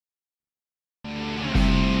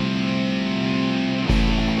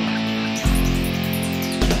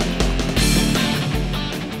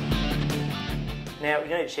Now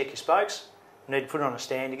you need to check your spokes. You need to put it on a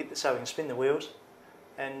stand to get so we can spin the wheels,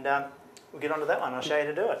 and we'll get onto that one. I'll show you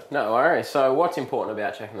to do it. No worries. So what's important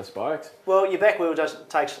about checking the spokes? Well, your back wheel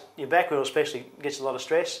your back wheel especially gets a lot of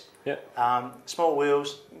stress. Yeah. Small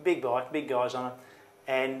wheels, big bike, big guys on it,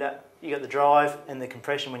 and you got the drive and the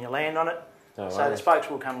compression when you land on it. No so worries. the spokes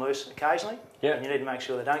will come loose occasionally. Yeah. And you need to make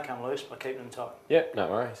sure they don't come loose by keeping them tight. Yep. No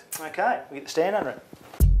worries. Okay, we get the stand under it.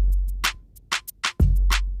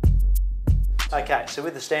 Okay, so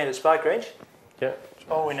with the standard spoke wrench,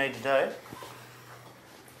 all we need to do,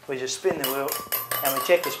 we just spin the wheel and we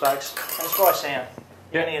check the spokes, and it's by sound.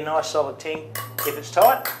 You're going to get a nice solid ting. If it's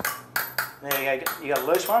tight, there you go, you got a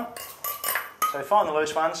loose one. So find the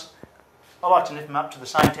loose ones. I like to nip them up to the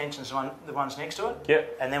same tension as the ones next to it.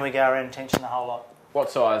 Yep. And then we go around and tension the whole lot. What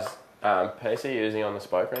size piece are you using on the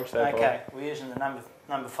spoke wrench there? Okay, we're using the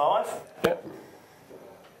number 5. Yep.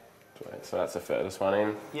 So that's the furthest one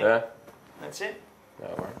in. Yep. There. That's it. No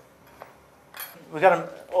worries. We've got them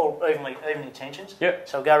all evenly tensions. Yep.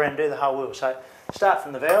 So we'll go around and do the whole wheel. So start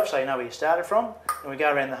from the valve so you know where you started from. And we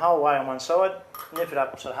go around the whole way on one side, nip it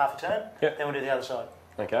up sort of half a turn. Yep. Then we'll do the other side.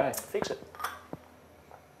 Okay. Fix it.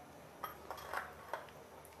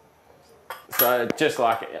 So just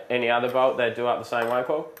like any other bolt, they do it the same way,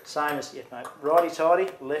 Paul? Same as, yeah, mate. Righty tighty,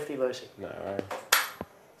 lefty loosey. No worries.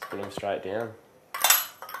 Spin them straight down.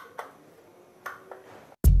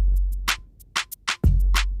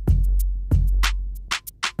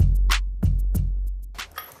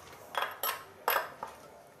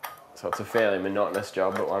 So it's a fairly monotonous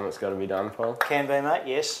job, but one that's got to be done, Paul. Can be, mate,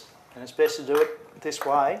 yes. And it's best to do it this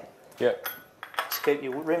way. Yep. Just keep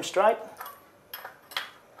your rim straight.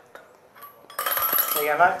 There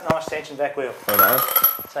you go, mate. Nice tension back wheel. Well done.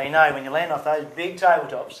 So you know when you land off those big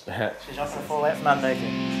tabletops, she's not going to fall out from underneath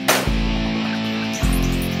you.